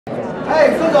哎，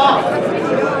苏总。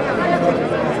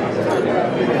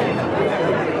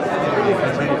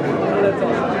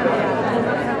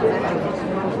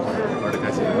玩得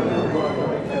开心。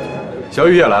小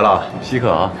雨也来了，稀客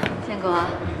啊。见过啊。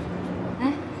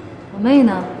哎，我妹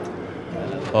呢？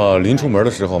临出门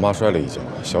的时候，妈摔了一跤，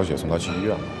小雪送她去医院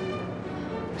了。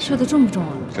受得重不重啊？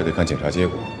这得看检查结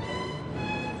果。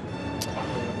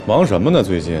忙什么呢？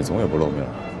最近总也不露面。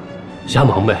瞎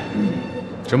忙呗。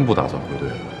真不打算回队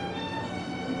了？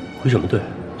回什么队？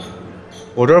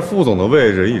我这儿副总的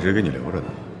位置一直给你留着呢。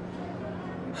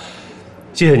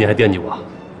谢谢你还惦记我，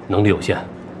能力有限，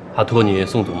怕拖你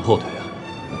宋总的后腿啊。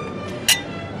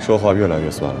说话越来越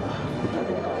酸了。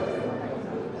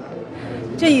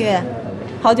振宇，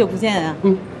好久不见啊！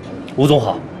吴总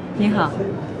好。你好，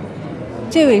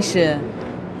这位是？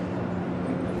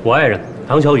我爱人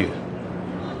唐小雨。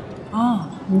哦，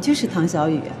你就是唐小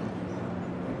雨。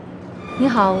你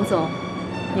好，吴总。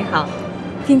你好，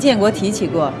听建国提起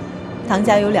过，唐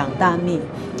家有2大秘，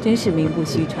真是名不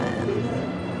虚传啊。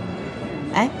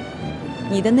哎，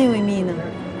你的那位秘呢？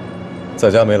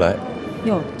在家没来。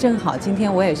哟，正好今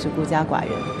天我也是孤家寡人，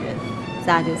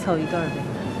咱俩就凑一对儿呗。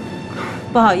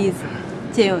不好意思，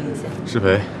借用一下。失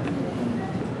陪。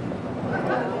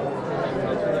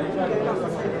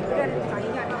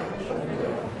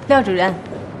廖主任，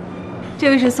这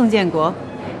位是宋建国，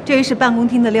这位是办公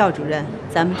厅的廖主任。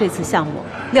咱们这次项目，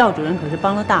廖主任可是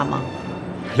帮了大忙。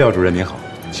廖主任您好。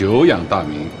久仰大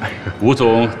名，吴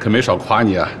总可没少夸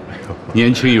你啊，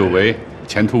年轻有为，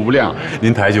前途无量。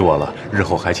您抬举我了，日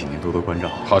后还请您多多关照。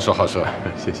好说好说，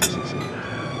谢谢谢谢。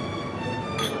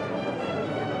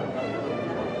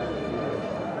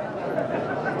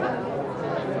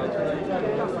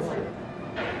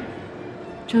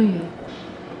周宇。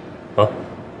啊。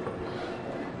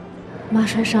妈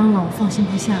摔伤了，我放心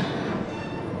不下，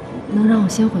能让我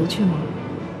先回去吗？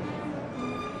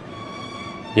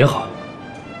也好，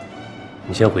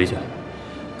你先回去，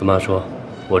跟妈说，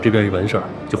我这边一完事儿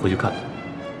就回去看她。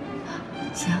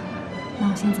行，那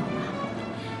我先走了。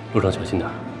路上小心点。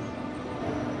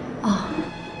哦。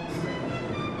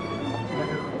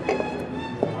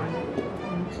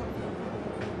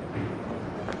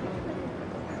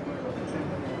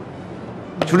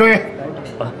楚正宇，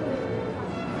啊，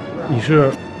你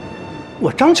是？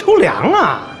我张秋良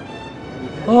啊。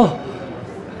哦，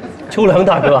秋良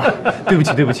大哥，对不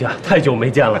起对不起啊，太久没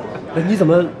见了。你怎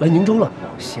么来宁州了？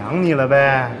想你了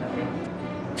呗。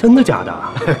真的假的？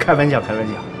开玩笑开玩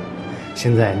笑。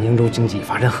现在宁州经济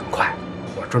发展很快，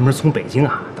我专门从北京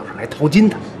啊到这儿来淘金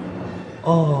的。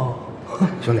哦，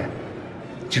兄弟，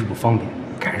今儿不方便，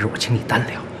改日我请你单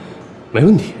聊。没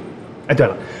问题。哎，对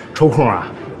了，抽空啊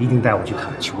一定带我去看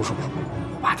看裘叔叔，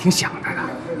我爸挺想他的，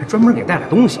还专门给带了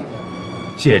东西。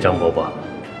谢谢张伯伯。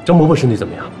张伯伯身体怎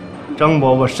么样？张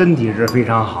伯伯身体是非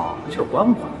常好，就是管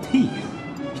不管屁呀，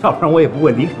要不然我也不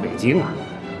会离开北京啊。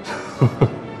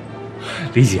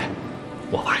理解，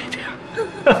我爸也这样。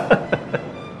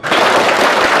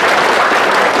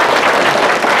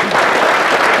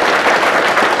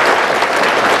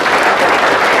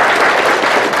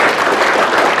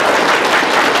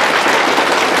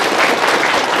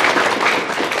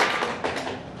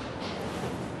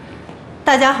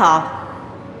大家好。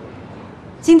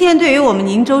今天对于我们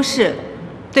宁州市，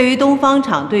对于东方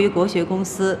厂，对于国学公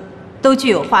司，都具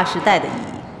有划时代的意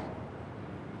义。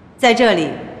在这里，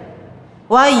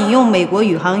我要引用美国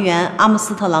宇航员阿姆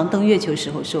斯特朗登月球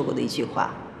时候说过的一句话：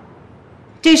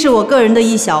这是我个人的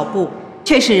一小步，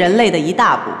却是人类的一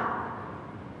大步。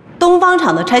东方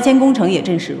厂的拆迁工程也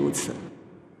正是如此。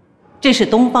这是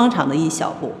东方厂的一小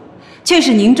步，却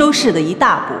是宁州市的一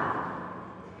大步。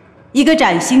一个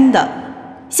崭新的、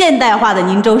现代化的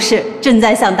宁州市正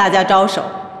在向大家招手。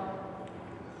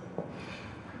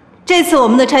这次我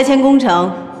们的拆迁工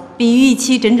程比预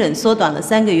期整整缩短了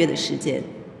3个月的时间。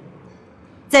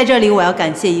在这里，我要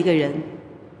感谢一个人，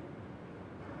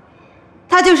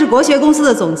他就是国学公司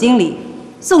的总经理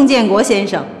宋建国先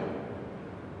生。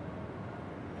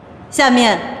下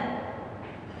面，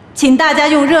请大家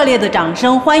用热烈的掌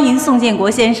声欢迎宋建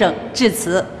国先生致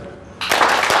辞。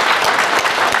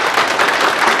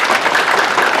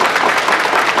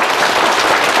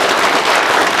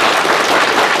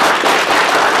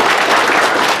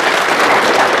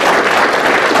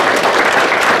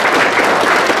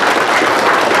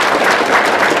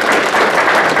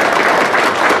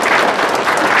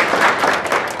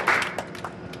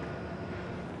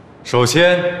首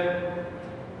先，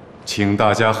请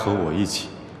大家和我一起，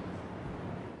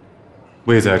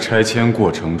为在拆迁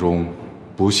过程中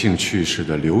不幸去世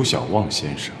的刘小旺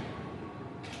先生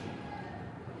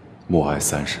默哀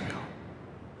30秒。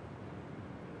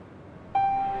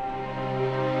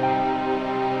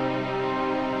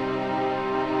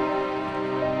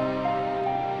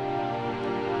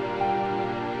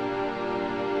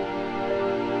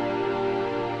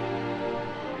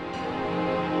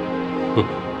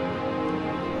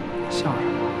笑什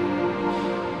么？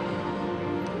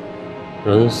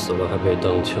人死了还被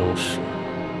当枪使，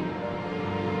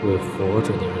为活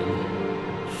着的人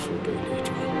树碑立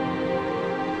正。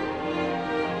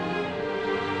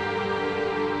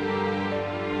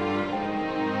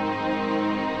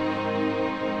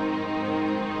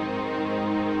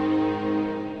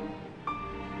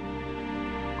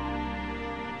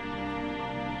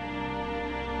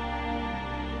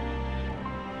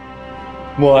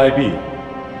默哀毕。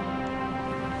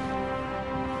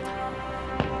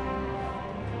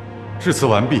致辞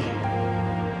完毕，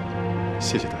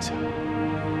谢谢大家。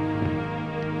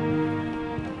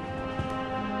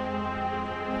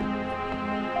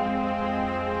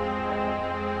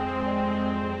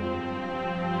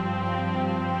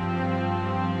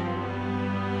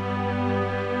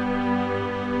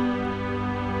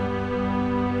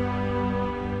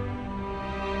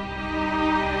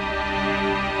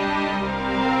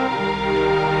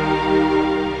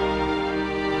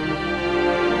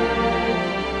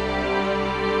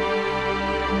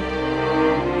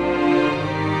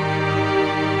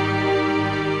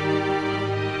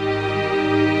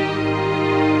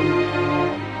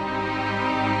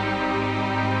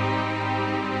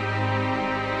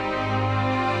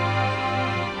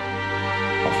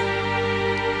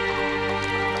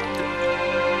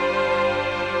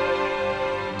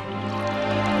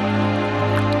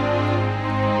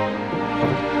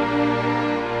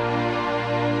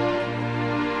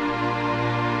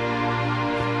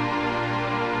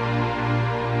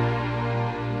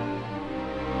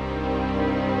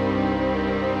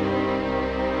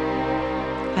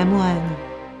还默哀呢，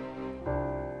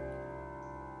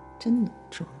真能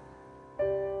装。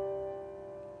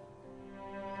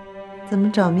怎么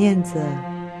找面子？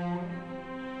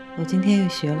我今天又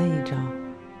学了一招。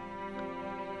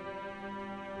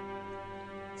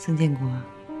宋建国，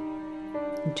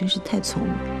你真是太聪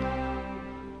明了。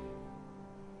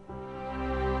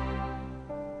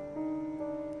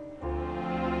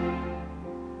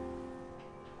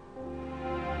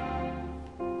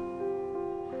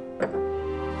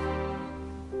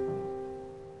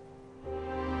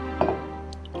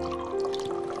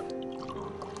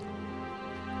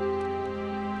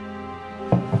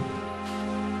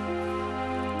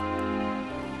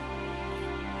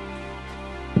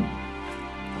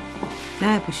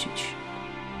那也不许去。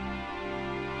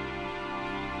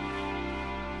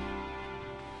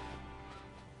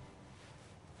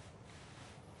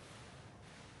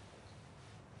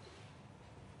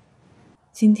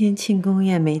今天庆功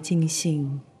宴没尽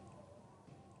兴，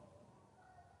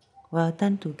我要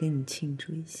单独跟你庆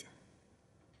祝一下。